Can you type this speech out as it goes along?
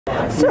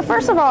So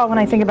first of all, when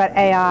I think about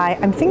AI,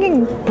 I'm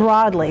thinking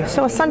broadly.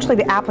 So essentially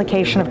the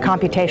application of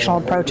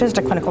computational approaches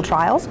to clinical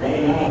trials.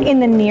 In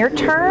the near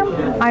term,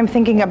 I'm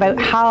thinking about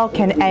how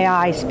can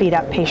AI speed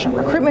up patient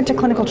recruitment to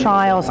clinical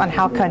trials, and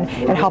how can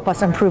it help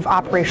us improve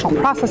operational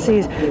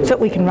processes so that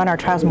we can run our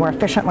trials more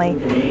efficiently.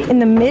 In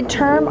the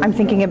midterm, I'm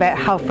thinking about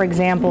how, for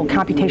example,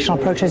 computational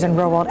approaches in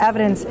real-world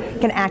evidence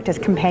can act as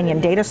companion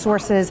data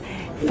sources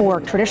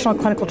for traditional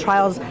clinical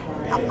trials,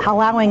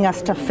 allowing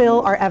us to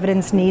fill our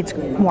evidence needs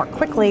more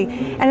quickly.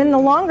 And in the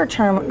longer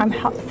term, I'm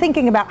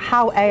thinking about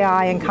how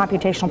AI and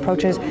computational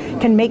approaches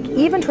can make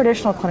even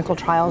traditional clinical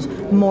trials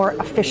more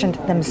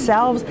efficient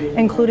themselves,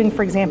 including,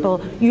 for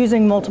example,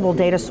 using multiple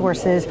data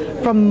sources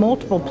from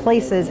multiple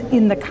places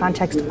in the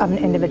context of an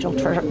individual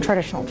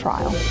traditional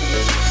trial.